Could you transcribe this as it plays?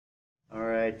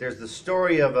right, there's the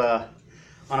story of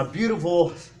on a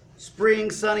beautiful spring,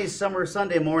 sunny, summer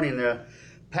Sunday morning, the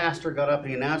pastor got up and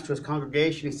he announced to his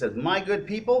congregation, he said, "My good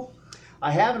people,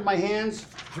 I have in my hands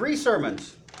 3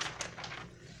 sermons.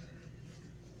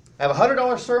 I have a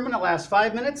 $100 sermon that lasts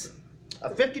 5 minutes, a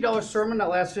 $50 sermon that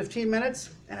lasts 15 minutes,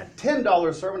 and a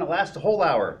 $10 sermon that lasts a whole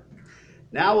hour.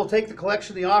 Now we'll take the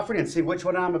collection of the offering and see which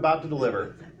one I'm about to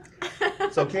deliver."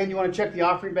 So, Ken, you want to check the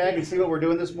offering bag and see what we're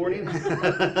doing this morning? We'll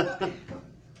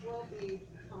be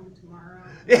home tomorrow.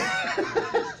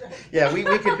 Yeah, we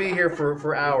could be here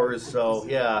for hours, so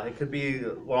yeah, it could be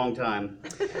a long time.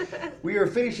 We are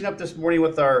finishing up this morning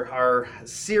with our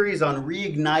series on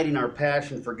reigniting our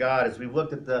passion for God as we've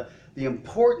looked at the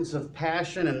importance of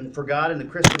passion and for God in the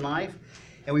Christian life.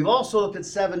 And we've also looked at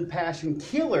 7 passion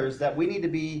killers that we need to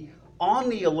be on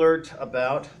the alert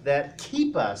about that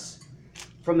keep us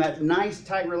from that nice,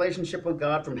 tight relationship with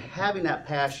God, from having that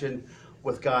passion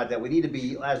with God, that we need to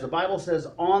be, as the Bible says,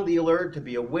 on the alert, to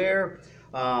be aware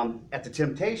at the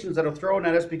temptations that are thrown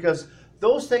at us, because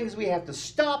those things we have to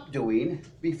stop doing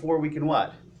before we can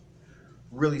what?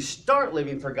 Really start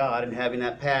living for God and having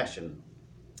that passion.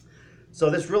 So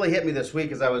this really hit me this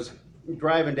week as I was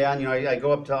driving down. I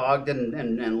go up to Ogden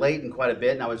and Layton quite a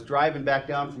bit, and I was driving back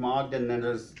down from Ogden, and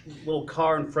there's a little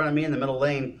car in front of me in the middle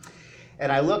lane.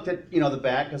 And I looked at, the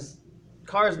back, because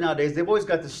cars nowadays, they've always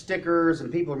got the stickers,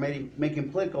 and people are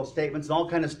making political statements and all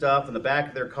kind of stuff in the back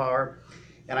of their car.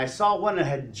 And I saw one that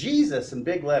had Jesus in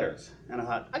big letters. And I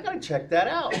thought, I got to check that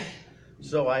out.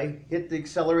 So I hit the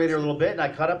accelerator a little bit, and I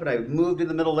caught up, and I moved in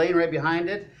the middle lane right behind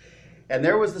it. And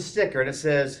there was the sticker, and it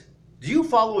says, "Do you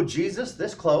follow Jesus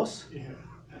this close?" Yeah.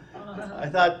 I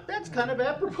thought, that's kind of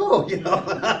apropos,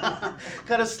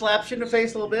 kind of slaps you in the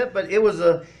face a little bit. But it was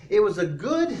a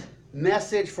good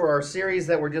message for our series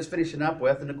that we're just finishing up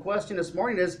with. And the question this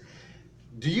morning is,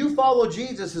 do you follow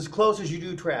Jesus as close as you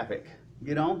do traffic?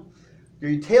 Are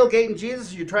you tailgating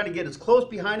Jesus? Are you trying to get as close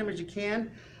behind him as you can?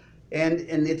 And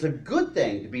it's a good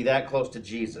thing to be that close to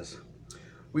Jesus.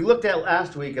 We looked at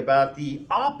last week about the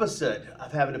opposite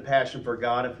of having a passion for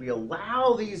God. If we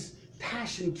allow these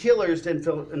passion killers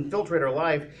to infiltrate our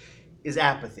life, is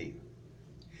apathy.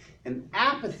 And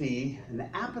apathy, an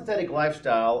apathetic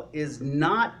lifestyle, is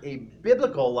not a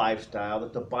biblical lifestyle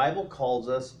that the Bible calls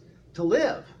us to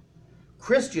live.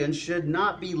 Christians should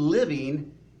not be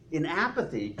living in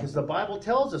apathy, because the Bible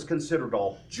tells us, consider it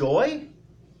all joy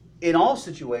in all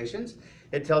situations.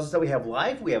 It tells us that we have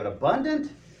life, we have it abundant.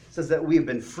 It says that we have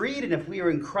been freed, and if we are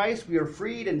in Christ, we are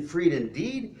freed, and freed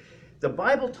indeed. The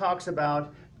Bible talks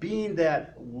about being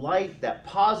that light, that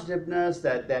positiveness,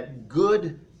 that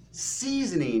good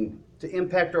seasoning to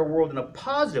impact our world in a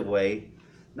positive way,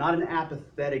 not an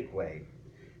apathetic way.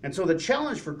 And so the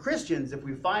challenge for Christians, if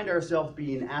we find ourselves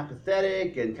being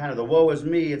apathetic and kind of the woe is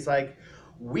me, it's like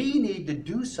we need to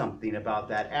do something about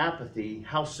that apathy.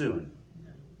 How soon?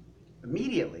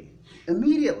 Immediately.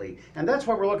 And that's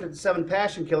why we're looking at the 7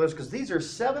 passion killers, because these are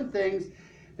 7 things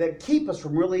that keep us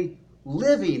from really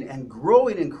living and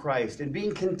growing in Christ and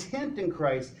being content in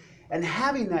Christ and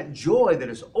having that joy that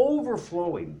is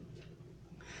overflowing.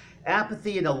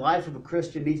 Apathy in the life of a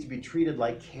Christian needs to be treated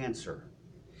like cancer.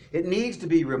 It needs to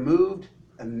be removed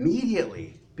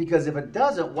immediately, because if it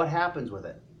doesn't, what happens with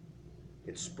it?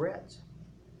 It spreads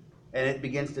and it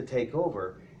begins to take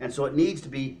over. And so it needs to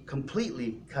be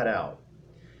completely cut out.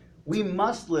 We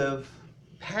must live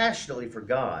passionately for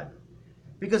God,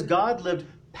 because God lived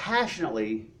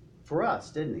passionately for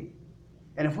us, didn't he?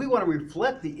 And if we want to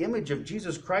reflect the image of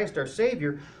Jesus Christ, our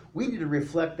Savior, we need to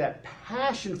reflect that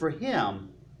passion for him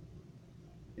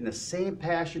in the same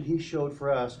passion he showed for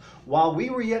us while we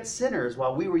were yet sinners,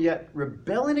 while we were yet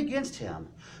rebelling against him,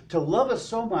 to love us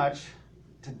so much,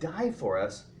 to die for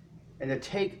us, and to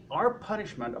take our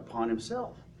punishment upon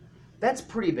himself. That's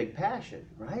pretty big passion,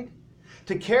 right?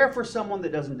 To care for someone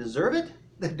that doesn't deserve it,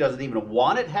 that doesn't even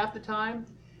want it half the time,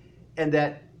 and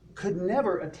that could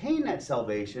never attain that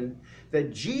salvation,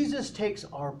 that Jesus takes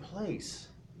our place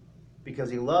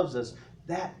because he loves us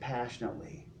that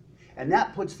passionately. And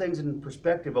that puts things in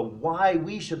perspective of why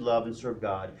we should love and serve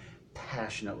God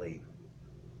passionately.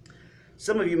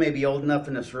 Some of you may be old enough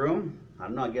in this room, I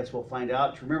don't know, I guess we'll find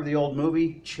out, to remember the old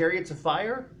movie Chariots of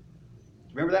Fire?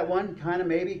 Remember that one? Kind of,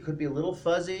 maybe. Could be a little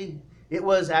fuzzy. It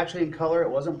was actually in color. It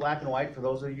wasn't black and white, for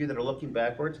those of you that are looking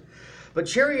backwards. But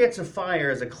Chariots of Fire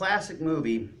is a classic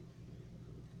movie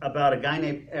about a guy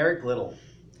named Eric Liddell.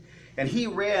 And he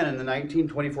ran in the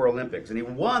 1924 Olympics, and he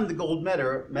won the gold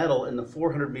medal in the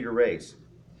 400-meter race.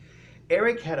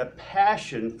 Eric had a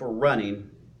passion for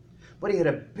running, but he had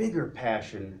a bigger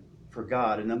passion for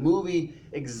God. And the movie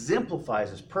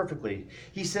exemplifies this perfectly.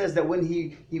 He says that when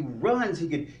he runs, he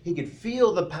could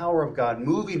feel the power of God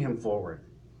moving him forward.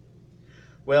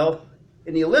 Well,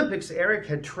 in the Olympics, Eric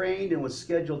had trained and was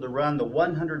scheduled to run the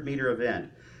 100-meter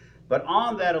event. But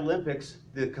on that Olympics,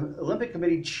 the Olympic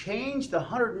Committee changed the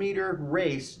 100-meter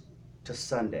race to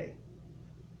Sunday.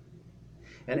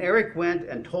 And Eric went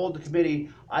and told the committee,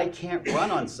 I can't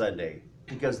run on Sunday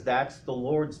because that's the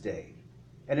Lord's Day.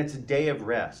 And it's a day of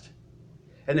rest.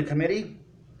 And the committee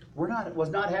was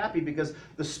not happy because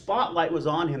the spotlight was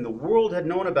on him. The world had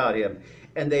known about him.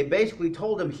 And they basically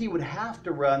told him he would have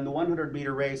to run the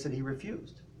 100-meter race, and he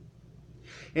refused.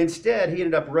 Instead, he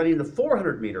ended up running the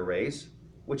 400-meter race,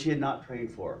 which he had not trained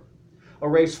for. A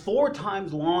race 4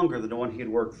 times longer than the one he had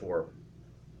worked for.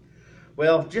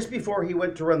 Well, just before he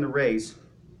went to run the race,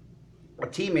 a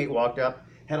teammate walked up,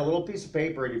 had a little piece of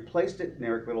paper, and he placed it in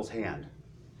Eric Little's hand.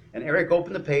 And Eric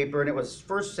opened the paper, and it was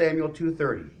 1 Samuel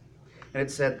 2:30. And it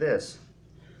said this,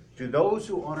 to those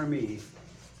who honor me,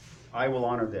 I will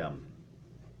honor them.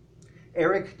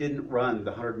 Eric didn't run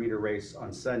the 100-meter race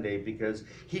on Sunday because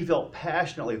he felt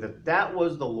passionately that that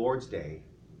was the Lord's Day.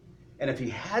 And if he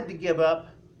had to give up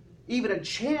even a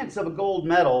chance of a gold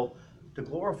medal to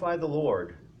glorify the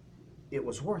Lord, it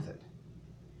was worth it.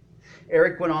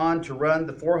 Eric went on to run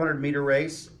the 400-meter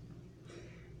race.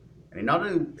 And he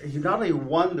not only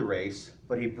won the race,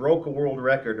 but he broke a world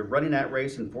record of running that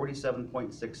race in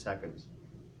 47.6 seconds.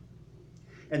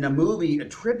 And the movie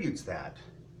attributes that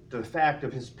to the fact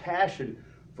of his passion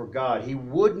for God. He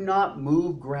would not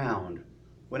move ground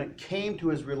when it came to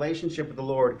his relationship with the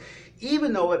Lord,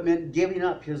 even though it meant giving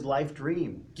up his life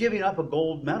dream, giving up a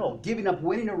gold medal, giving up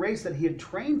winning a race that he had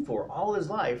trained for all his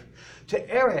life. To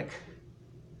Eric,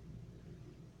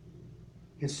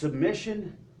 his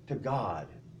submission to God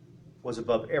was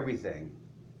above everything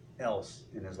else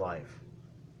in his life.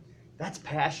 That's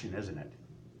passion, isn't it?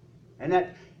 And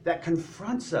that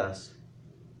confronts us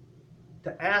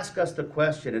to ask us the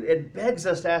question. It begs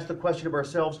us to ask the question of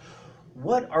ourselves,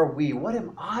 what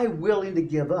am I willing to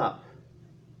give up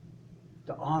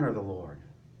to honor the Lord?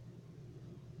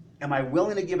 Am I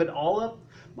willing to give it all up?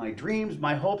 My dreams,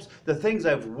 my hopes, the things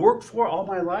I've worked for all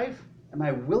my life? Am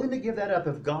I willing to give that up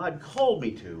if God called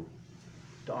me to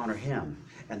honor him?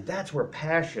 And that's where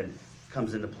passion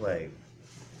comes into play.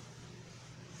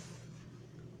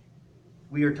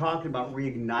 We are talking about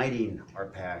reigniting our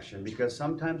passion because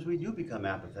sometimes we do become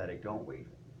apathetic, don't we?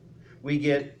 We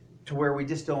get to where we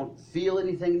just don't feel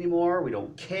anything anymore. We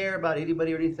don't care about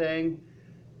anybody or anything.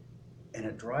 And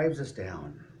it drives us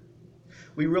down.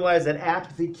 We realize that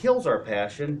apathy kills our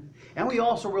passion. And we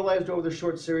also realized over the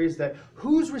short series that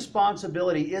whose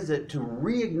responsibility is it to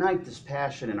reignite this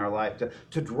passion in our life,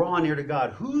 to draw near to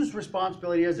God? Whose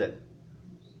responsibility is it?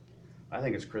 I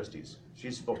think it's Christy's.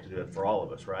 She's supposed to do it for all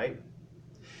of us, right?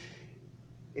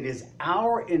 It is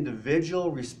our individual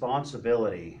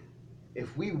responsibility.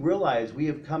 If we realize we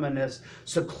have come in this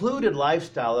secluded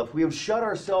lifestyle, if we have shut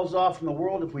ourselves off from the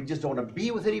world, if we just don't want to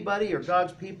be with anybody or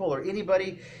God's people or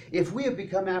anybody, if we have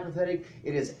become apathetic,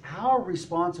 it is our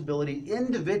responsibility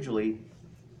individually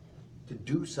to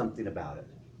do something about it.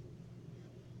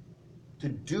 To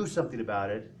do something about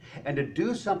it, and to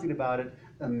do something about it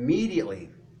immediately.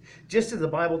 Just as the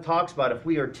Bible talks about, if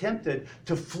we are tempted,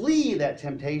 to flee that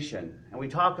temptation. And we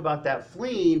talk about that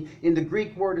fleeing in the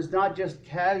Greek word is not just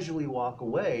casually walk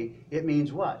away. It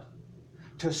means what?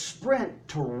 To sprint,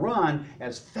 to run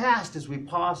as fast as we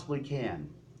possibly can.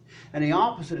 And the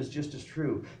opposite is just as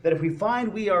true. That if we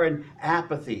find we are in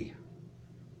apathy,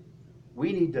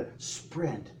 we need to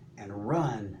sprint and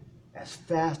run as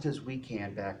fast as we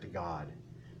can back to God.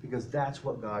 Because that's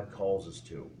what God calls us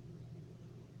to.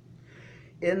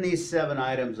 In these 7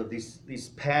 items of these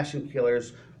passion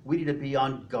killers, we need to be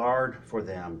on guard for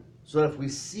them. So that if we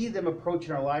see them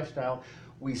approaching our lifestyle,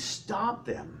 we stop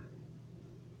them.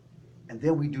 And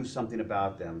then we do something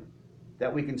about them.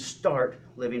 That we can start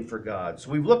living for God. So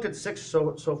we've looked at 6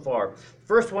 so far.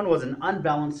 First one was an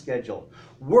unbalanced schedule.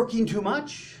 Working too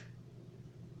much,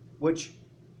 which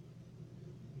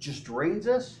just drains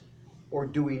us, or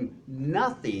doing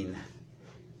nothing,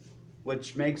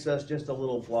 which makes us just a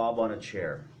little blob on a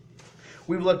chair.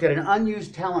 We've looked at an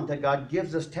unused talent, that God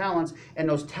gives us talents, and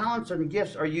those talents and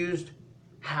gifts are used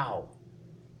how?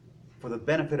 For the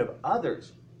benefit of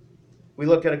others. We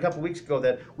looked at a couple weeks ago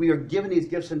that we are given these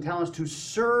gifts and talents to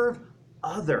serve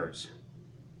others.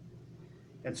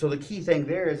 And so the key thing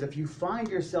there is, if you find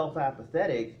yourself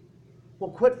apathetic,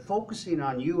 well, quit focusing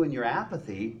on you and your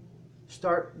apathy.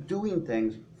 Start doing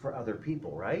things for other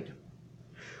people, right?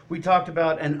 We talked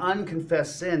about an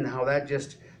unconfessed sin, how that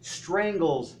just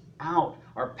strangles out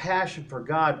our passion for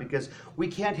God, because we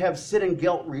can't have sin and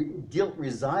guilt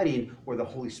residing where the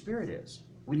Holy Spirit is.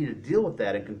 We need to deal with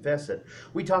that and confess it.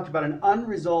 We talked about an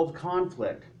unresolved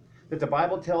conflict, that the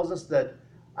Bible tells us that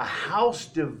a house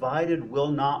divided will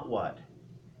not what?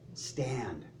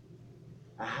 Stand.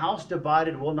 A house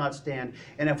divided will not stand.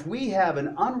 And if we have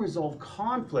an unresolved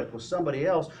conflict with somebody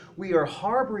else, we are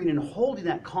harboring and holding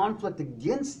that conflict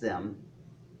against them,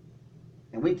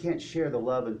 and we can't share the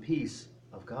love and peace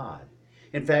of God.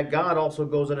 In fact, God also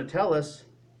goes on to tell us,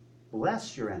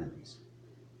 bless your enemies.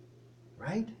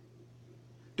 Right?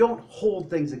 Don't hold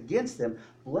things against them.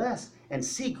 Bless and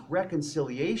seek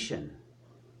reconciliation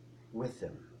with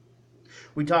them.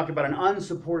 We talked about an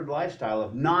unsupported lifestyle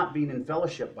of not being in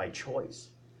fellowship by choice,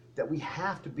 that we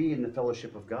have to be in the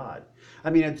fellowship of God. I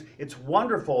mean, it's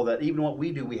wonderful that even what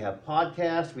we do, we have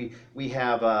podcasts, we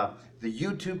have the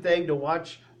YouTube thing to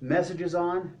watch messages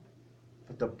on,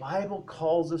 but the Bible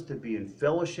calls us to be in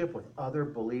fellowship with other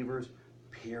believers,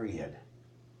 period.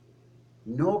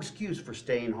 No excuse for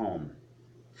staying home.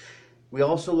 We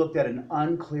also looked at an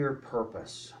unclear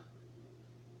purpose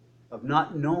of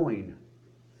not knowing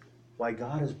why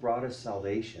God has brought us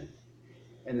salvation.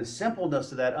 And the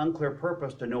simpleness of that unclear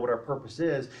purpose, to know what our purpose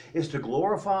is to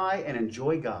glorify and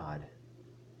enjoy God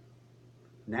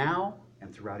now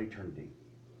and throughout eternity.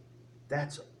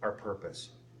 That's our purpose.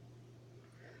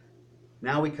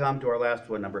 Now we come to our last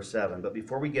one, number 7. But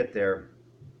before we get there,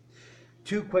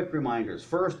 2 quick reminders.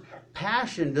 First,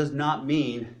 passion does not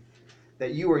mean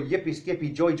that you are yippee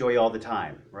skippy joy joy all the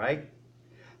time, right?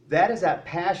 That is that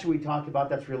passion we talked about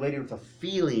that's related with a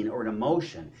feeling or an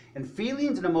emotion. And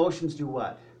feelings and emotions do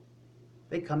what?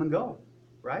 They come and go,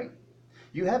 right?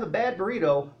 You have a bad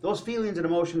burrito, those feelings and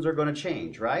emotions are going to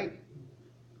change, right?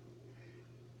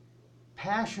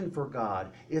 Passion for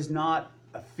God is not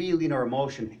a feeling or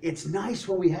emotion. It's nice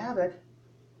when we have it,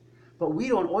 but we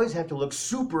don't always have to look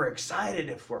super excited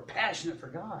if we're passionate for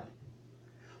God.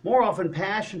 More often,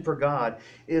 passion for God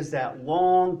is that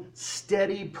long,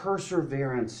 steady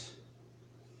perseverance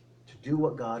to do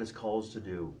what God has called us to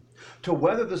do. To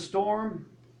weather the storm,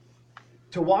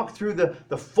 to walk through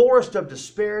the forest of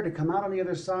despair, to come out on the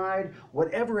other side,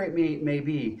 whatever it may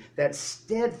be, that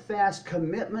steadfast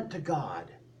commitment to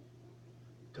God,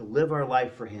 to live our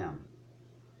life for Him.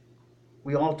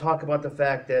 We all talk about the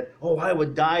fact that, oh, I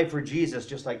would die for Jesus,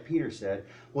 just like Peter said.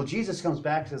 Well, Jesus comes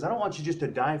back and says, I don't want you just to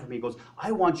die for me. He goes,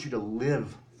 I want you to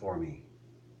live for me.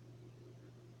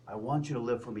 I want you to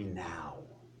live for me now.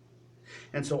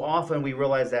 And so often we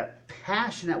realize that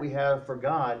passion that we have for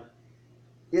God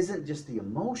isn't just the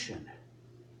emotion.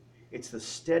 It's the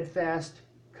steadfast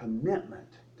commitment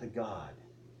to God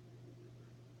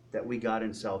that we got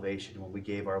in salvation when we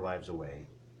gave our lives away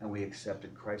and we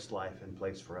accepted Christ's life and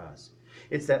place for us.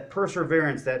 It's that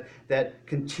perseverance, that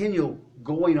continual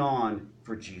going on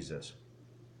for Jesus.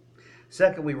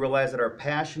 Second, we realize that our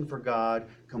passion for God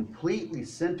completely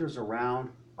centers around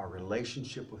our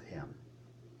relationship with Him.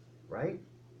 Right?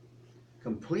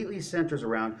 Completely centers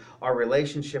around our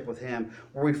relationship with Him,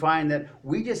 where we find that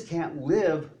we just can't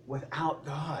live without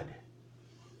God.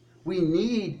 We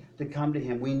need to come to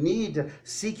Him. We need to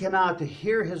seek Him out, to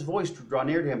hear His voice, to draw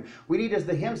near to Him. We need, as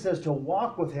the hymn says, to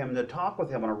walk with Him, to talk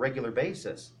with Him on a regular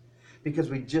basis,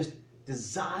 because we just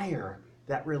desire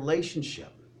that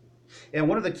relationship. And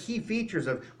one of the key features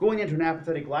of going into an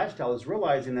apathetic lifestyle is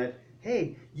realizing that,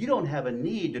 hey, you don't have a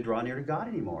need to draw near to God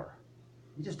anymore.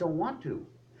 You just don't want to.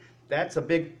 That's a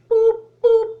big boop,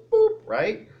 boop, boop,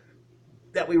 right?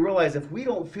 That we realize if we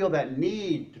don't feel that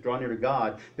need to draw near to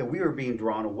God, then we are being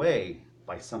drawn away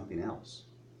by something else.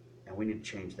 And we need to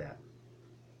change that.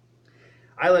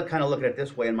 I kind of look at it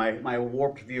this way in my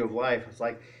warped view of life. It's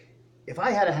like, if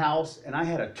I had a house and I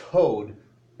had a toad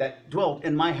that dwelt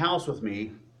in my house with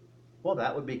me, well,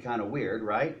 that would be kind of weird,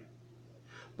 right?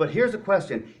 But here's the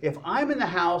question. If I'm in the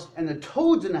house and the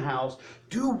toad's in the house,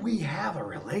 do we have a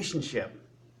relationship?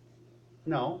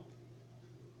 No.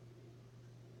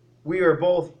 We are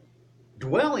both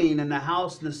dwelling in the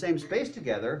house in the same space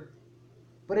together,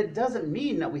 but it doesn't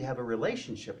mean that we have a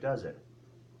relationship, does it?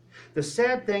 The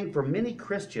sad thing for many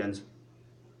Christians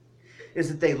is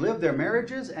that they live their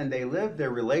marriages and they live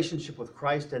their relationship with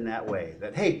Christ in that way.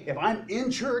 That, hey, if I'm in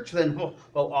church, then, well,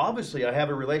 obviously I have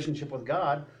a relationship with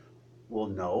God. Well,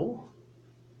 no.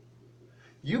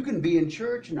 You can be in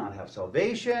church and not have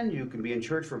salvation. You can be in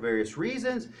church for various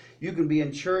reasons. You can be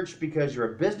in church because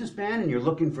you're a businessman and you're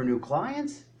looking for new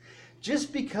clients.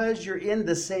 Just because you're in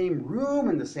the same room,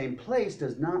 in the same place,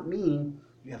 does not mean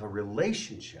you have a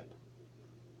relationship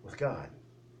with God.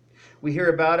 We hear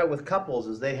about it with couples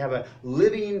as they have a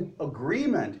living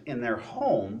agreement in their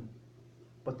home,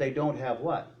 but they don't have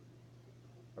what?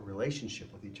 a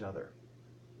relationship with each other,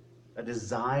 a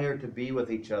desire to be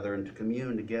with each other and to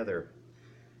commune together.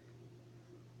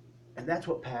 And that's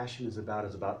what passion is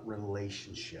about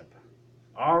relationship.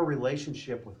 Our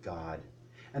relationship with God.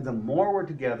 And the more we're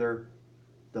together,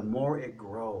 the more it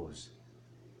grows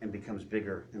and becomes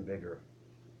bigger and bigger.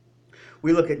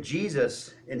 We look at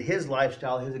Jesus in his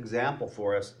lifestyle, his example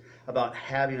for us about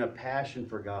having a passion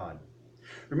for God.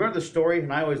 Remember the story?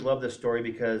 And I always love this story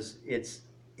because it's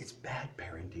bad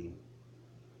parenting.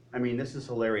 I mean, this is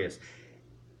hilarious.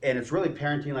 And it's really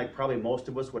parenting like probably most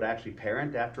of us would actually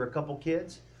parent after a couple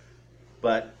kids.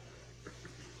 But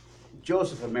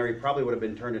Joseph and Mary probably would have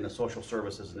been turned into social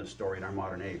services in this story in our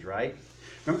modern age, right?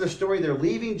 Remember the story? They're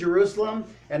leaving Jerusalem,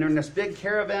 and they're in this big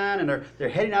caravan, and they're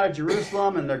heading out of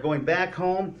Jerusalem, and they're going back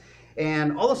home.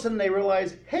 And all of a sudden they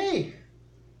realize, hey,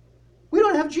 we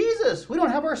don't have Jesus. We don't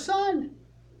have our son.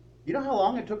 You know how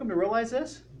long it took them to realize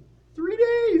this? 3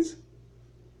 days.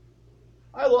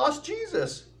 I lost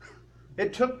Jesus.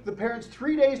 It took the parents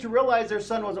 3 days to realize their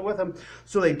son wasn't with them.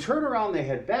 So they turn around, they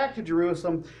head back to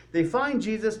Jerusalem, they find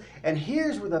Jesus, and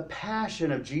here's where the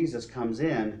passion of Jesus comes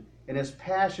in his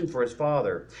passion for his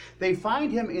Father. They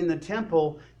find him in the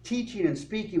temple teaching and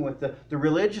speaking with the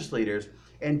religious leaders,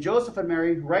 and Joseph and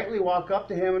Mary rightly walk up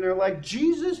to him and they're like,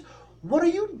 Jesus, what are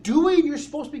you doing? You're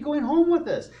supposed to be going home with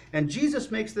us. And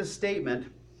Jesus makes this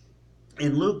statement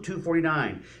in Luke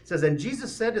 2:49. It says, and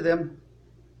Jesus said to them,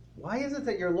 why is it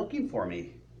that you're looking for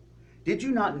me? Did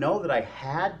you not know that I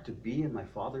had to be in my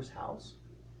Father's house?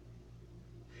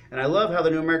 And I love how the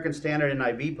New American Standard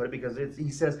NIV put it because he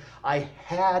says, I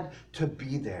had to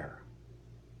be there.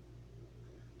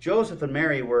 Joseph and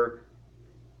Mary were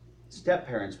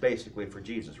step-parents basically for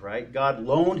Jesus, right? God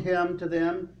loaned him to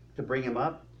them to bring him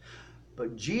up.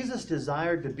 But Jesus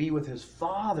desired to be with his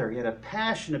Father. He had a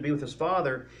passion to be with his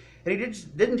Father. And he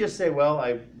didn't just say, well,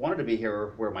 I wanted to be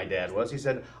here where my dad was. He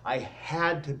said, I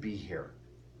had to be here.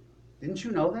 Didn't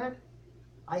you know that?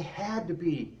 I had to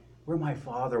be where my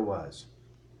Father was.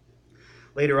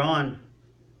 Later on,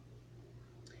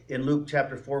 in Luke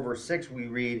chapter 4, verse 6, we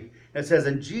read, it says,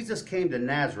 and Jesus came to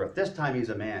Nazareth. This time he's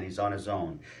a man. He's on his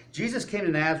own. Jesus came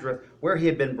to Nazareth where he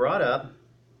had been brought up.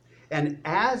 And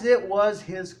as it was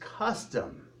his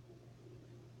custom,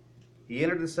 he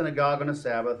entered the synagogue on a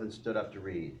Sabbath and stood up to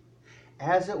read.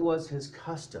 As it was his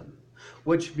custom,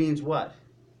 which means what?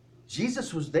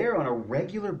 Jesus was there on a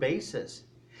regular basis.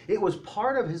 It was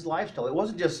part of his lifestyle. It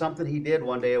wasn't just something he did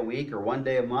one day a week or one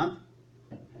day a month.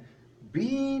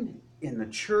 Being in the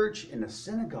church, in the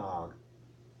synagogue,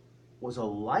 was a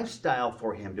lifestyle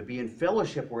for him, to be in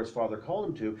fellowship where his Father called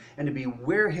him to, and to be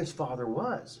where his Father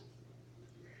was.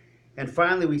 And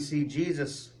finally, we see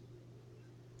Jesus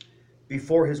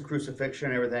before his crucifixion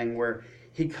and everything, where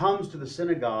he comes to the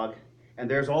synagogue, and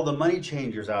there's all the money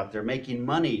changers out there making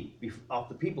money off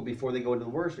the people before they go into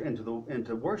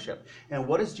worship. And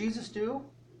what does Jesus do?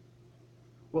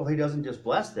 Well, he doesn't just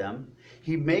bless them.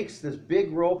 He makes this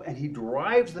big rope and he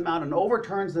drives them out and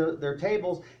overturns their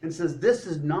tables and says, this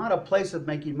is not a place of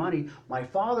making money. My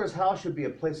Father's house should be a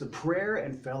place of prayer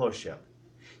and fellowship.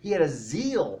 He had a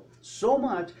zeal so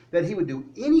much that he would do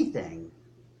anything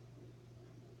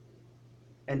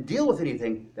and deal with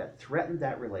anything that threatened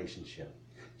that relationship.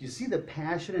 Do you see the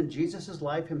passion in Jesus'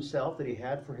 life himself that he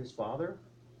had for his Father?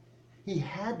 He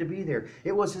had to be there.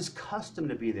 It was his custom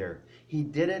to be there. He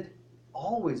did it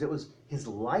always. It was his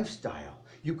lifestyle.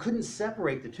 You couldn't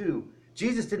separate the two.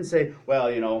 Jesus didn't say,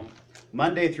 well,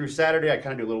 Monday through Saturday I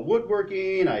kind of do a little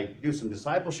woodworking, I do some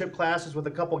discipleship classes with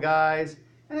a couple guys,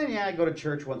 and then I go to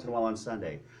church once in a while on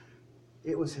Sunday.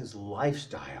 It was his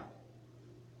lifestyle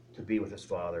to be with his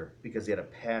Father because he had a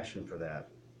passion for that.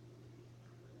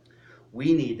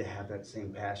 We need to have that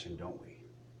same passion, don't we?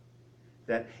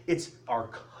 That it's our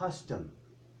custom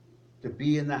to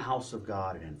be in the house of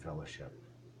God and in fellowship.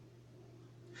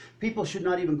 People should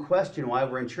not even question why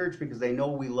we're in church because they know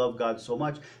we love God so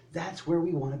much. That's where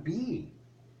we want to be,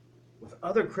 with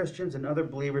other Christians and other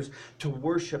believers, to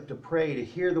worship, to pray, to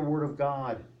hear the Word of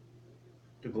God,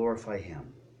 to glorify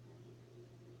Him.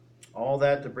 All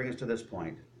that to bring us to this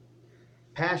point.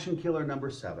 Passion killer number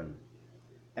 7.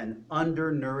 An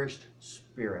undernourished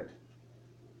spirit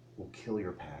will kill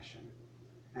your passion.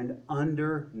 An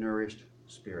undernourished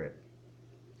spirit.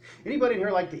 Anybody in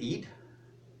here like to eat?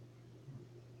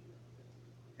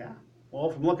 Yeah. Well,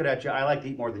 from looking at you, I like to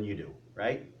eat more than you do,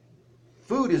 right?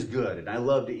 Food is good, and I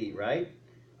love to eat, right?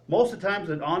 Most of the times,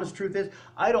 the honest truth is,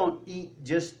 I don't eat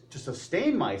just to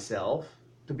sustain myself,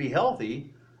 to be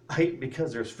healthy. I eat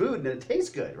because there's food and it tastes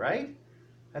good, right?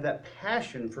 I have that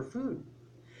passion for food.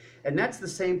 And that's the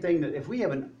same thing, that if we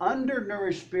have an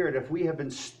undernourished spirit, if we have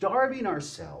been starving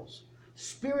ourselves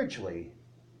spiritually,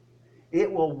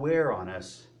 it will wear on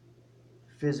us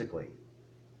physically.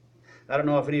 I don't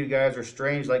know if any of you guys are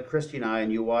strange like Christy and I,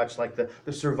 and you watch like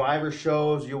the Survivor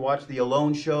shows, you watch the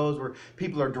Alone shows where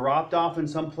people are dropped off in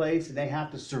some place and they have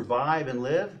to survive and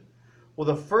live. Well,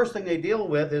 the first thing they deal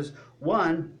with is,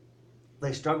 one,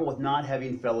 they struggle with not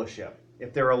having fellowship.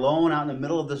 If they're alone out in the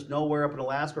middle of this nowhere up in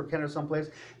Alaska or Canada or someplace,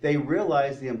 they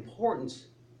realize the importance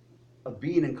of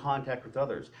being in contact with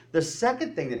others. The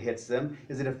second thing that hits them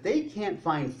is that if they can't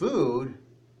find food,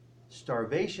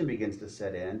 starvation begins to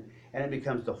set in, and it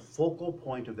becomes the focal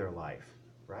point of their life,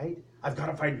 right? I've got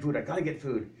to find food, I've got to get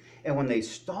food. And when they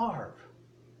starve,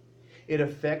 it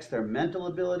affects their mental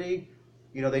ability.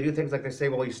 You know, they do things like they say,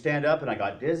 well, you stand up and I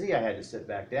got dizzy, I had to sit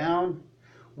back down.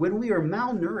 When we are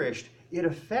malnourished, it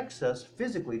affects us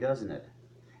physically, doesn't it?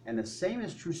 And the same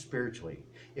is true spiritually.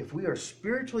 If we are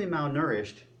spiritually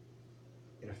malnourished,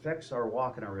 it affects our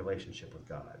walk and our relationship with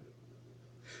God.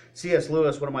 C.S.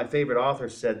 Lewis, one of my favorite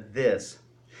authors, said this.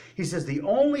 He says, the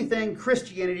only thing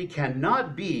Christianity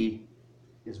cannot be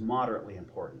is moderately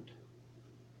important.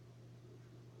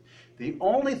 The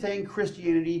only thing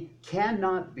Christianity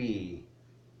cannot be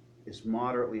is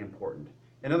moderately important.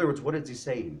 In other words, what is he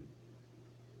saying?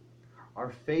 Our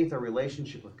faith, our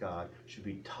relationship with God should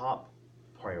be top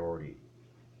priority.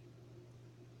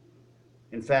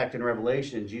 In fact, in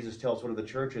Revelation, Jesus tells one of the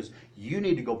churches, you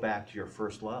need to go back to your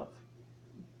first love,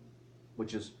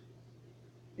 which is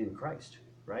in Christ,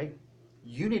 right?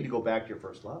 You need to go back to your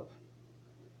first love.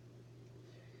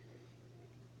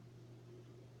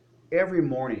 Every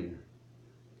morning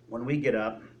when we get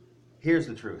up, here's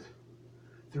the truth.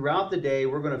 Throughout the day,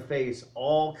 we're going to face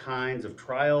all kinds of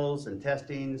trials and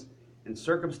testings and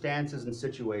circumstances and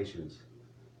situations.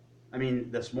 I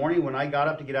mean, this morning when I got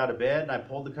up to get out of bed and I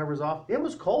pulled the covers off, it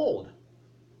was cold.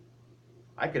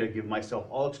 I could have given myself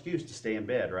all excuse to stay in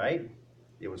bed, right?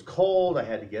 It was cold, I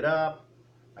had to get up.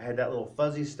 I had that little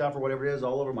fuzzy stuff or whatever it is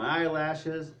all over my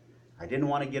eyelashes. I didn't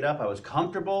want to get up, I was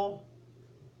comfortable.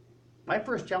 My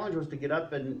first challenge was to get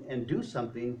up and do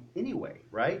something anyway,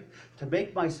 right? To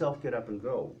make myself get up and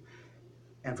go.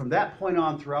 And from that point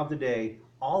on throughout the day,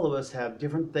 all of us have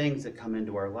different things that come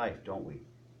into our life, don't we?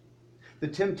 The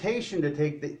temptation to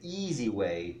take the easy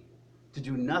way, to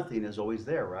do nothing, is always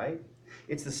there, right?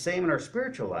 It's the same in our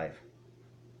spiritual life.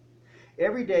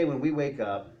 Every day when we wake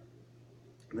up,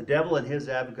 the devil and his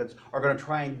advocates are going to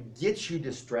try and get you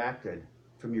distracted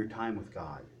from your time with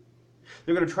God.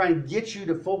 They're going to try and get you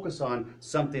to focus on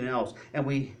something else. And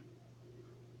we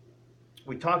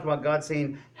talked about God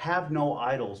saying, have no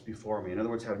idols before me. In other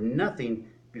words, have nothing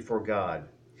before God.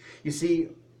 You see,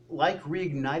 like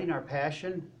reigniting our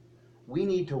passion, we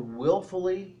need to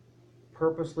willfully,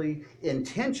 purposely,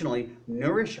 intentionally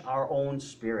nourish our own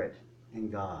spirit in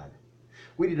God.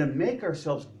 We need to make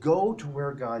ourselves go to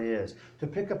where God is, to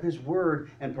pick up His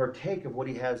Word and partake of what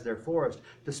He has there for us,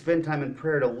 to spend time in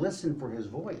prayer, to listen for His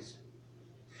voice.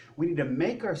 We need to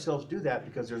make ourselves do that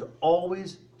because there's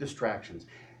always distractions.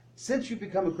 Since you've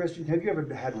become a Christian, have you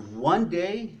ever had one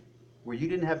day where you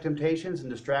didn't have temptations and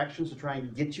distractions to try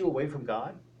and get you away from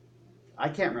God? I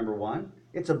can't remember one.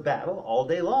 It's a battle all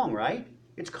day long, right?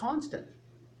 It's constant.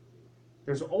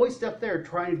 There's always stuff there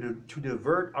trying to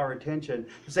divert our attention,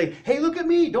 to say, hey, look at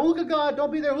me, don't look at God,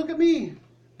 don't be there, look at me.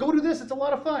 Go do this, it's a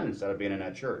lot of fun, instead of being in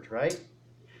that church, right?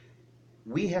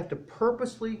 We have to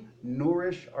purposely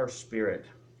nourish our spirit.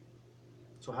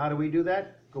 So how do we do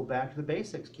that? Go back to the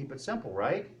basics, keep it simple,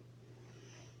 right?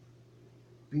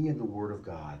 Be in the Word of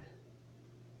God.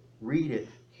 Read it,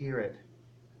 hear it,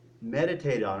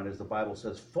 meditate on it, as the Bible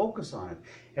says. Focus on it.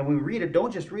 And when we read it,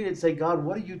 don't just read it and say, God,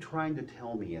 what are you trying to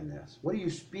tell me in this? What are you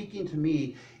speaking to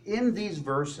me in these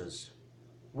verses?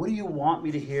 What do you want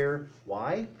me to hear?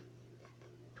 Why?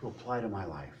 To apply to my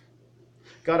life.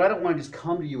 God, I don't want to just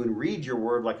come to you and read your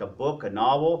word like a book, a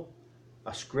novel,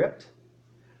 a script.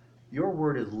 Your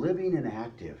word is living and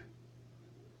active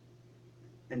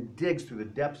and digs through the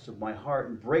depths of my heart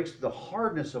and breaks through the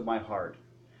hardness of my heart.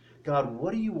 God,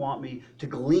 what do you want me to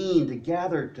glean, to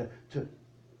gather,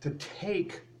 to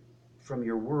take from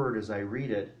your word as I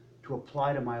read it, to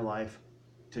apply to my life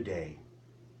today?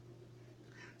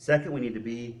 Second, we need to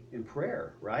be in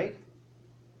prayer, right?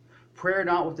 Prayer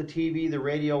not with the TV, the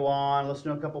radio on,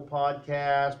 listening to a couple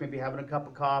podcasts, maybe having a cup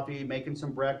of coffee, making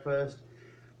some breakfast.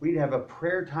 We need to have a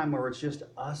prayer time where it's just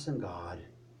us and God.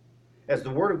 As the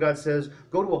Word of God says,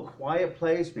 go to a quiet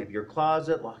place, maybe your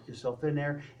closet, lock yourself in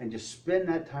there, and just spend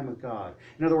that time with God.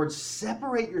 In other words,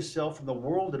 separate yourself from the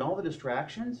world and all the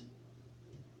distractions,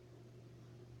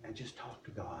 and just talk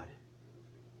to God,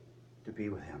 to be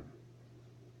with Him,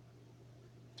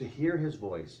 to hear His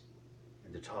voice,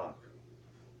 and to talk.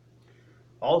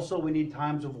 Also, we need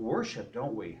times of worship,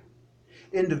 don't we?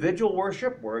 Individual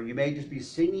worship, where you may just be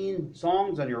singing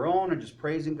songs on your own and just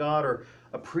praising God or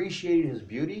appreciating His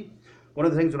beauty. One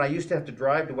of the things when I used to have to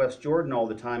drive to West Jordan all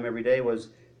the time every day was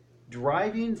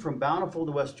driving from Bountiful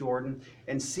to West Jordan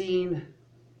and seeing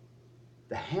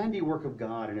the handiwork of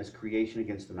God in His creation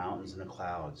against the mountains and the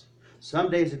clouds.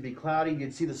 Some days it'd be cloudy,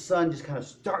 you'd see the sun just kind of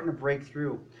starting to break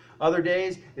through. Other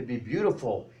days it'd be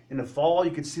beautiful. In the fall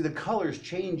you could see the colors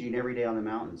changing every day on the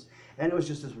mountains. And it was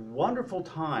just this wonderful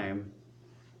time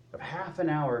of half an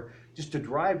hour just to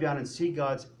drive down and see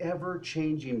God's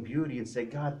ever-changing beauty and say,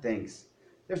 God, thanks.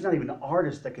 There's not even an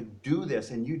artist that could do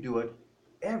this, and you do it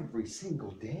every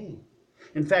single day.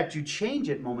 In fact, you change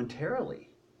it momentarily.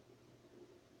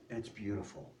 And it's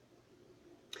beautiful.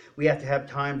 We have to have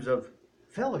times of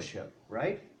fellowship,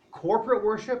 right? Corporate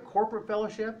worship, corporate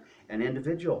fellowship, and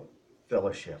individual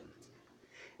fellowship.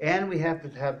 And we have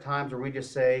to have times where we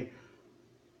just say,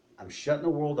 I'm shutting the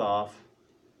world off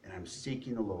and I'm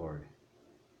seeking the Lord.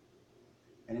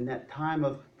 And in that time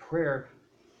of prayer,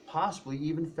 possibly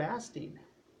even fasting,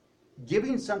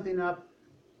 giving something up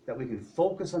that we can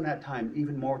focus on that time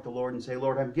even more with the Lord and say,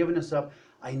 Lord, I've given this up.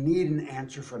 I need an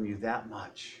answer from you that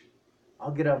much.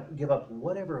 I'll give up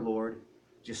whatever, Lord.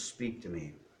 Just speak to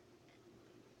me.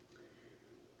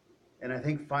 And I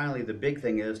think finally the big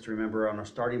thing is to remember on a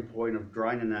starting point of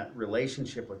drawing in that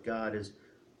relationship with God is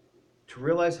to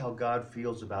realize how God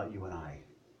feels about you and I.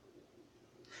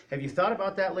 Have you thought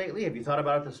about that lately? Have you thought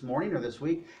about it this morning or this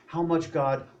week? How much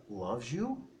God loves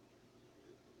you?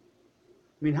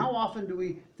 I mean, how often do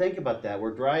we think about that?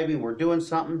 We're driving, we're doing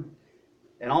something,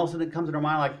 and all of a sudden it comes in our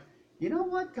mind like, you know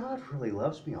what? God really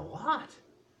loves me a lot.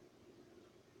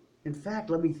 In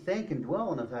fact, let me think and dwell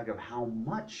on the fact of how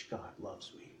much God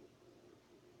loves me.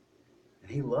 And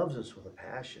He loves us with a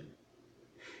passion.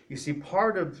 You see,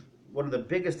 part of one of the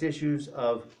biggest issues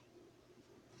of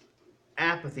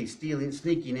apathy,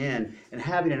 sneaking in, and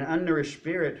having an unnourished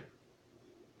spirit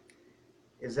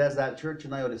is as that church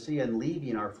in Laodicea and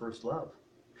leaving our first love.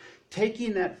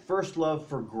 Taking that first love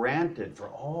for granted for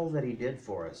all that He did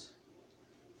for us.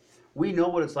 We know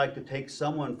what it's like to take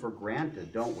someone for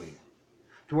granted, don't we?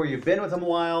 To where you've been with them a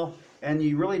while and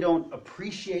you really don't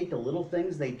appreciate the little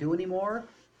things they do anymore.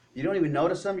 You don't even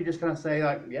notice them. You just kind of say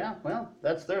like, yeah, well,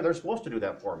 they're supposed to do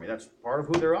that for me. That's part of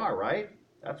who they are, right?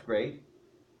 That's great.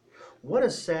 What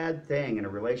a sad thing in a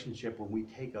relationship when we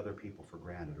take other people for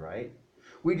granted, right?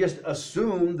 We just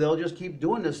assume they'll just keep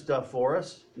doing this stuff for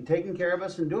us and taking care of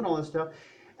us and doing all this stuff.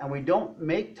 And we don't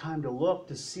make time to look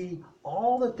to see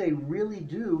all that they really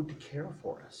do to care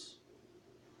for us.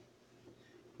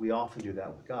 We often do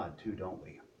that with God too, don't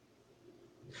we?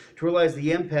 To realize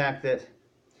the impact that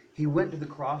He went to the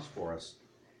cross for us.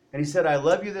 And He said, I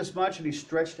love you this much, and He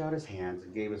stretched out His hands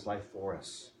and gave His life for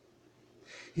us.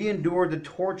 He endured the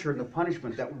torture and the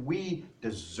punishment that we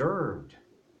deserved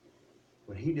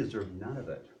when He deserved none of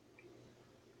it.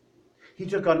 He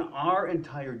took on our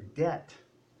entire debt.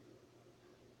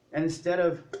 And instead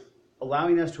of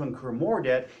allowing us to incur more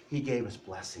debt, He gave us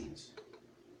blessings.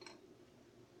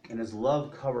 And His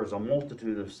love covers a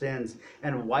multitude of sins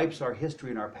and wipes our history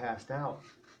and our past out.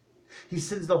 He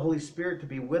sends the Holy Spirit to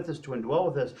be with us, to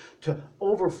indwell with us, to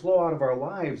overflow out of our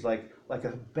lives like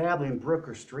a babbling brook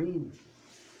or stream.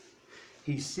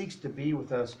 He seeks to be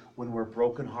with us when we're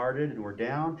brokenhearted and we're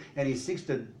down, and He seeks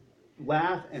to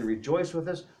laugh and rejoice with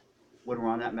us when we're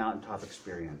on that mountaintop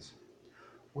experience.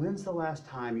 When's the last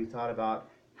time you thought about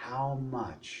how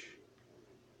much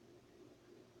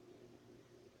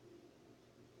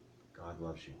God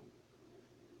loves you?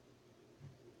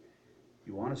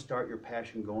 You want to start your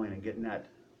passion going and getting that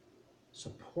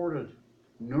supported,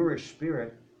 nourished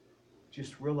spirit,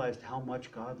 just realized how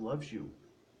much God loves you.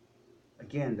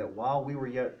 Again, that while we were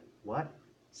yet, what?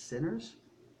 Sinners?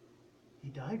 He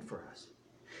died for us.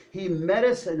 He met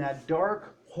us in that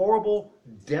dark, horrible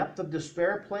depth of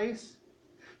despair place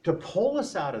to pull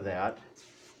us out of that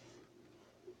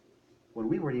when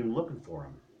we weren't even looking for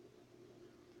Him.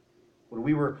 When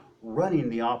we were running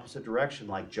the opposite direction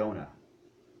like Jonah.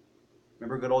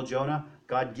 Remember good old Jonah?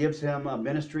 God gives him a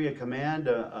ministry, a command,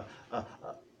 an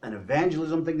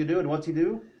evangelism thing to do, and what's he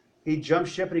do? He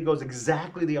jumps ship and he goes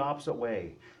exactly the opposite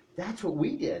way. That's what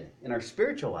we did in our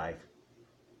spiritual life.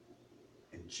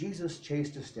 And Jesus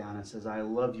chased us down and says, I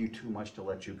love you too much to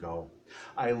let you go.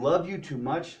 I love you too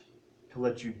much to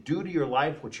let you do to your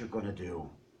life what you're going to do.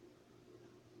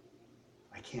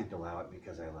 I can't allow it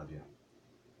because I love you.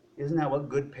 Isn't that what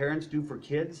good parents do for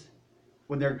kids?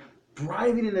 When they're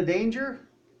driving into danger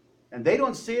and they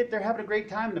don't see it, they're having a great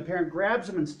time, and the parent grabs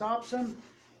them and stops them.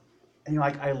 And you're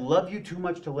like, I love you too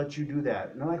much to let you do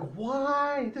that. And they're like,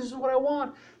 why? This is what I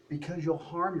want. Because you'll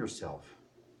harm yourself.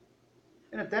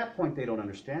 And at that point, they don't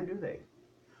understand, do they?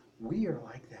 We are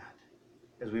like that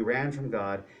as we ran from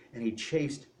God and he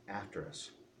chased after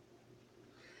us.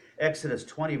 Exodus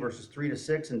 20 verses 3 to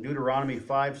 6 and Deuteronomy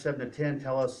 5, 7 to 10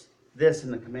 tell us this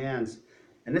in the commands.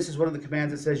 And this is one of the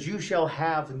commands that says, you shall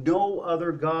have no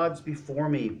other gods before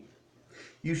me.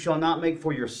 You shall not make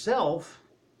for yourself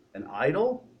an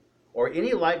idol or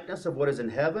any likeness of what is in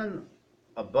heaven,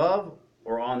 above,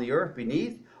 or on the earth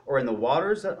beneath, or in the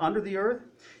waters under the earth.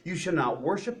 You shall not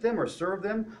worship them or serve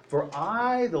them, for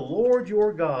I, the Lord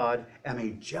your God, am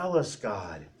a jealous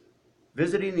God,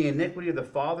 visiting the iniquity of the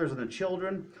fathers and the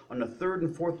children on the third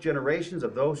and fourth generations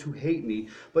of those who hate me,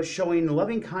 but showing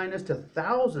loving kindness to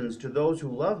thousands to those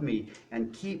who love me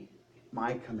and keep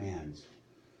my commands.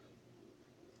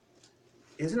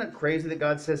 Isn't it crazy that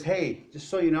God says, hey, just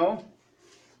so you know,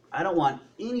 I don't want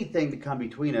anything to come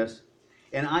between us,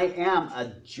 and I am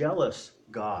a jealous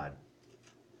God.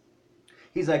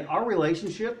 He's like, our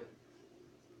relationship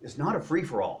is not a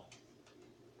free-for-all.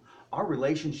 Our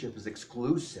relationship is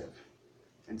exclusive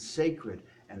and sacred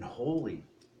and holy.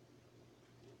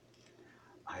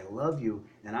 I love you,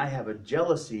 and I have a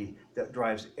jealousy that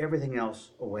drives everything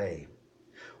else away.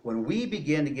 When we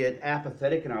begin to get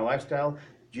apathetic in our lifestyle,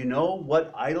 do you know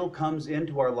what idol comes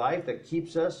into our life that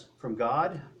keeps us from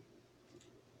God?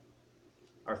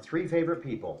 Our three favorite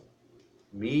people,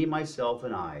 me, myself,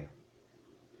 and I.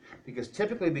 Because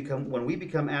typically when we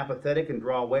become apathetic and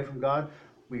draw away from God,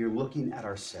 we are looking at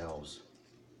ourselves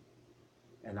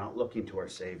and not looking to our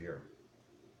Savior.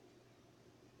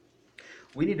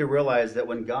 We need to realize that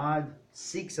when God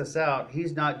seeks us out,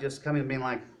 he's not just coming and being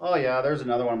like, oh yeah, there's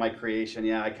another one of my creation.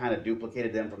 Yeah, I kind of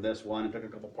duplicated them from this one and took a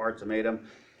couple parts and made them.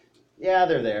 Yeah,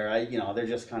 they're there. They're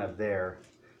just kind of there.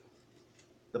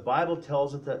 The Bible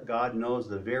tells us that God knows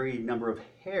the very number of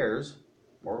hairs,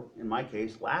 or in my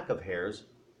case, lack of hairs,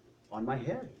 on my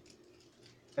head.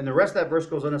 And the rest of that verse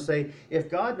goes on to say, if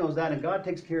God knows that and God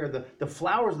takes care of the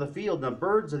flowers of the field and the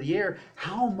birds of the air,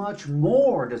 how much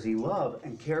more does he love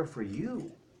and care for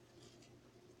you?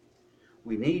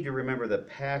 We need to remember the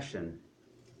passion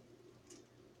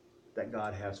that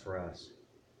God has for us.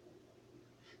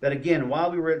 That again, while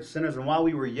we were sinners and while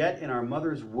we were yet in our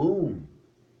mother's womb,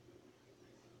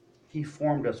 he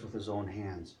formed us with his own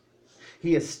hands.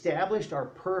 He established our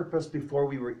purpose before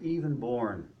we were even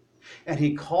born. And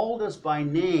he called us by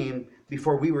name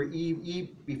before we were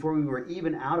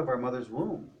even out of our mother's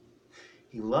womb.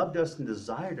 He loved us and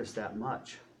desired us that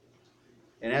much.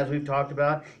 And as we've talked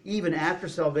about, even after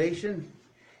salvation,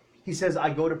 he says,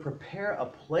 I go to prepare a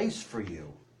place for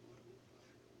you,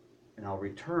 and I'll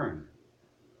return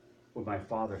when my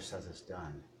Father says it's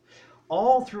done.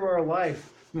 All through our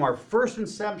life, from our first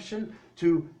inception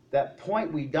to that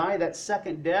point we die, that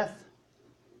second death,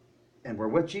 and we're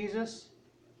with Jesus,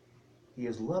 he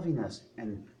is loving us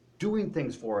and doing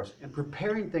things for us and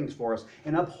preparing things for us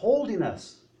and upholding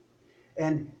us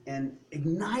and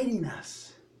igniting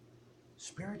us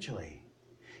spiritually.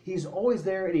 He's always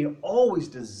there and he always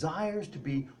desires to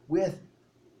be with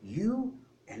you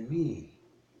and me.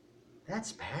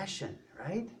 That's passion,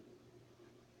 right?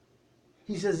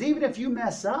 He says, even if you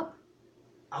mess up,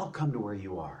 I'll come to where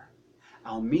you are.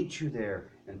 I'll meet you there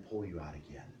and pull you out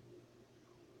again.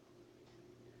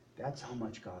 That's how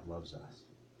much God loves us.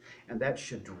 And that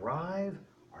should drive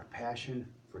our passion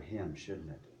for him,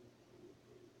 shouldn't it?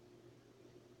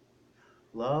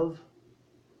 Love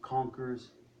conquers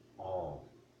all.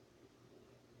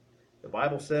 The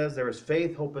Bible says there is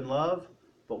faith, hope, and love,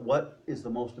 but what is the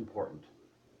most important?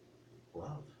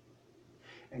 Love.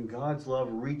 And God's love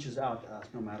reaches out to us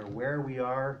no matter where we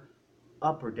are,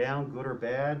 up or down, good or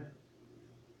bad,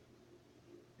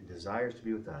 and desires to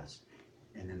be with us.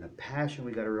 And in the passion,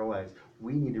 we got to realize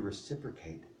we need to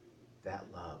reciprocate that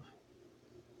love.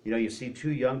 You see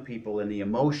two young people in the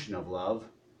emotion of love,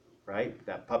 right?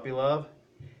 That puppy love.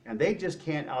 And they just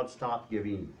can't outstop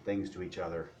giving things to each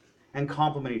other and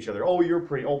compliment each other. Oh, you're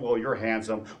pretty. Oh, well, you're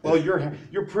handsome. Well,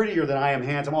 you're prettier than I am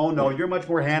handsome. Oh, no, you're much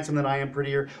more handsome than I am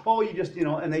prettier. Oh, you just,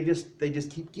 and they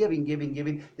just keep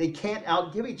giving. They can't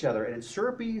outgive each other. And it's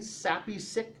syrupy, sappy,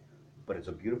 sick, but it's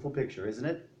a beautiful picture, isn't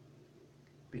it?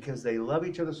 Because they love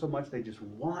each other so much, they just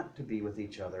want to be with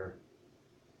each other.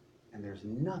 And there's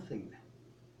nothing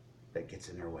that gets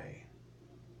in their way.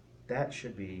 That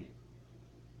should be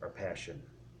our passion.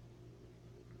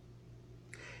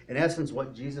 In essence,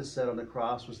 what Jesus said on the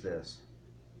cross was this: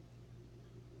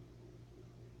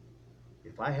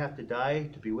 if I have to die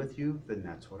to be with you, then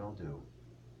that's what I'll do.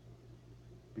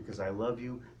 Because I love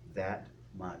you that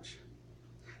much.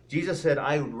 Jesus said,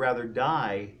 I would rather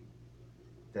die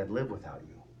than live without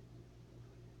you.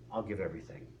 I'll give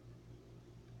everything.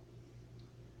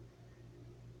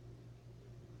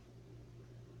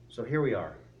 So here we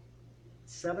are.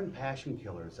 7 passion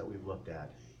killers that we've looked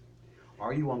at.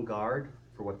 Are you on guard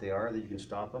for what they are, that you can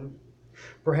stop them?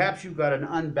 Perhaps you've got an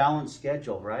unbalanced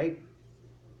schedule, right?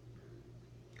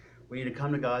 We need to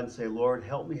come to God and say, Lord,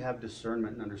 help me have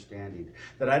discernment and understanding.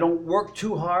 That I don't work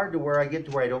too hard to where I get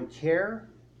to where I don't care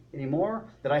anymore.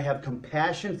 That I have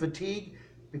compassion fatigue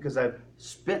because I've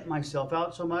spent myself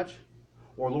out so much.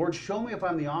 Or Lord, show me if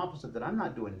I'm the opposite, that I'm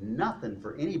not doing nothing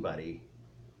for anybody.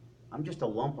 I'm just a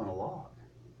lump on a log.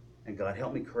 And God,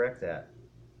 help me correct that.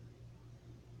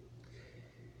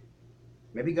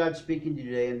 Maybe God's speaking to you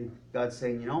today and God's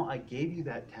saying, you know, I gave you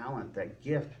that talent, that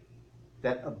gift,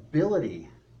 that ability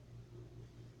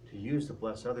to use to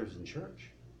bless others in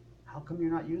church. How come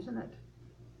you're not using it?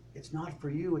 It's not for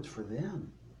you, it's for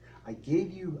them. I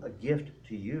gave you a gift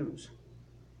to use.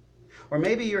 Or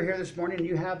maybe you're here this morning and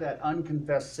you have that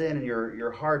unconfessed sin in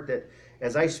your heart that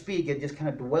as I speak, it just kind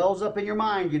of dwells up in your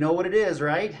mind. You know what it is,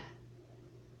 right?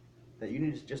 That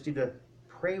you just need to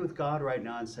pray with God right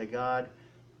now and say, God,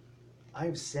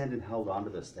 I've sinned and held on to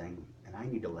this thing, and I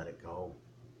need to let it go.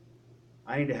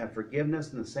 I need to have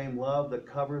forgiveness and the same love that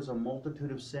covers a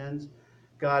multitude of sins.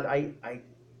 God, I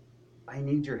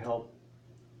need your help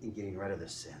in getting rid of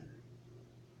this sin.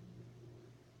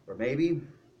 Or maybe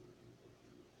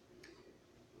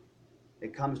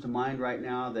it comes to mind right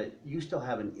now that you still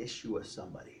have an issue with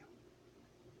somebody.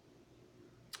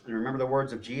 And remember the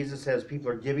words of Jesus as people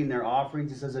are giving their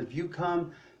offerings. He says, if you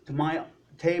come to my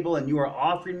table and you are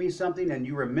offering me something and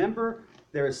you remember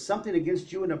there is something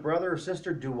against you and a brother or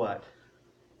sister, do what?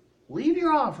 Leave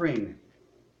your offering.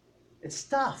 It's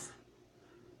stuff.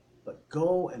 But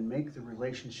go and make the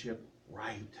relationship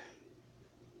right.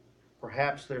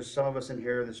 Perhaps there's some of us in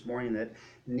here this morning that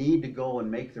need to go and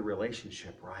make the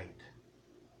relationship right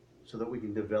so that we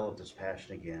can develop this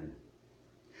passion again.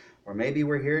 Or maybe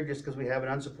we're here just because we have an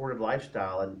unsupported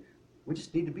lifestyle and we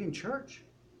just need to be in church.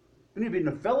 We need to be in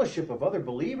the fellowship of other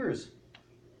believers,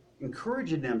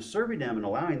 encouraging them, serving them, and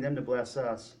allowing them to bless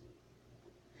us.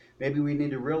 Maybe we need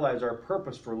to realize our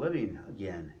purpose for living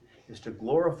again is to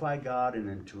glorify God and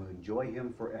then to enjoy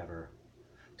Him forever.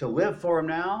 To live for Him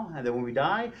now, and then when we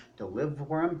die, to live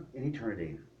for Him in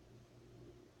eternity.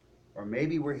 Or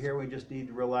maybe we're here, we just need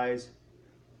to realize,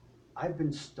 I've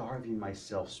been starving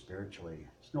myself spiritually.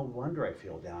 It's no wonder I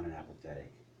feel down and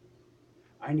apathetic.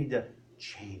 I need to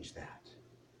change that.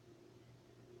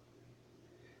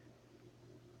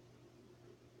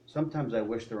 Sometimes I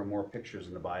wish there were more pictures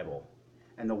in the Bible.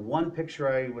 And the one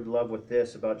picture I would love with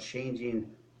this about changing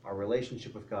our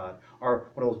relationship with God are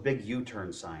one of those big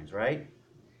U-turn signs, right?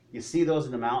 You see those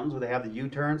in the mountains where they have the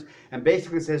U-turns, and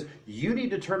basically it says, you need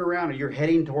to turn around or you're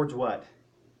heading towards what?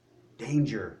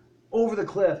 Danger. Over the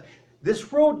cliff.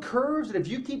 This road curves, and if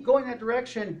you keep going that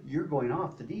direction, you're going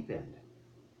off the deep end.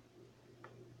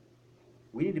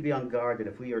 We need to be on guard that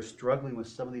if we are struggling with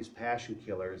some of these passion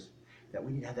killers, that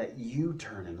we need to have that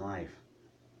U-turn in life.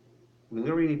 We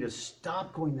literally need to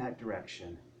stop going that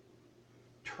direction,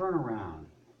 turn around,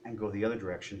 and go the other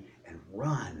direction, and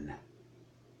run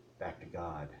back to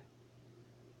God.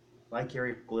 Like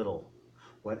Eric Little,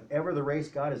 whatever the race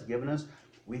God has given us,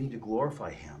 we need to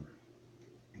glorify Him,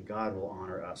 and God will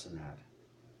honor us in that.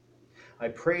 I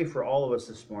pray for all of us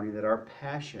this morning that our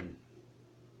passion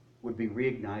would be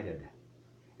reignited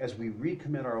as we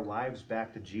recommit our lives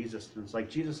back to Jesus. And it's like,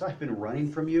 Jesus, I've been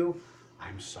running from you.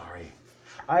 I'm sorry.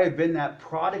 I have been that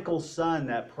prodigal son,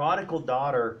 that prodigal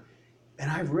daughter,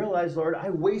 and I've realized, Lord, I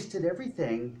wasted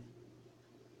everything.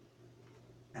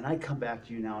 And I come back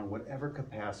to you now in whatever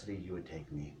capacity you would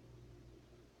take me.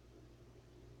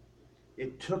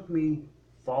 It took me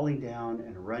falling down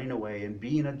and running away and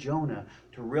being a Jonah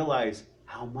to realize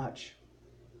how much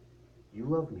you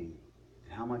love me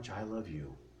and how much I love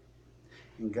you.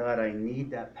 And God, I need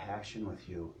that passion with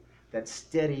you, that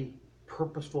steady,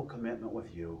 purposeful commitment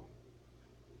with you.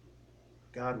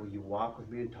 God, will you walk with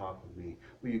me and talk with me?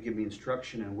 Will you give me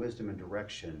instruction and wisdom and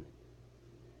direction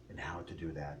in how to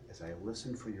do that as I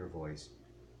listen for your voice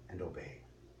and obey?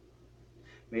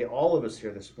 May all of us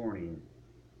here this morning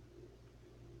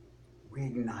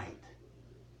reignite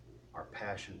our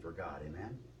passion for God.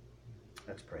 Amen?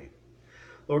 Let's pray.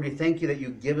 Lord, we thank you that you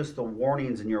give us the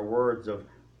warnings in your word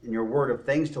of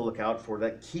things to look out for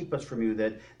that keep us from you,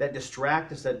 that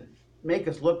distract us, that make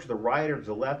us look to the right or to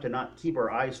the left and not keep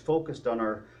our eyes focused on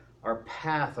our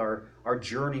path, our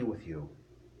journey with you.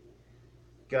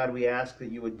 God, we ask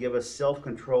that you would give us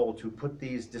self-control to put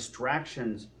these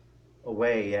distractions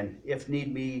away and, if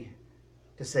need be,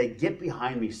 to say, get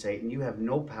behind me, Satan. You have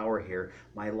no power here.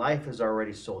 My life is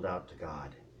already sold out to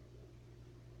God.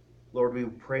 Lord, we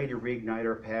pray to reignite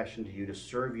our passion to you, to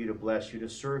serve you, to bless you, to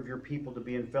serve your people, to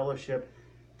be in fellowship,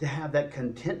 to have that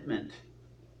contentment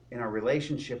in our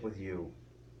relationship with you,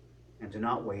 and to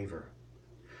not waver.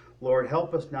 Lord,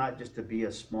 help us not just to be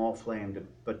a small flame,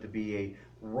 but to be a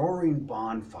roaring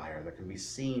bonfire that can be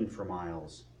seen for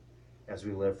miles as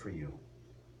we live for you.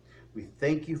 We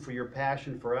thank you for your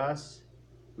passion for us.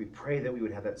 We pray that we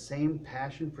would have that same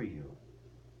passion for you,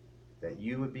 that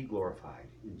you would be glorified.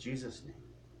 In Jesus' name,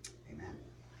 amen.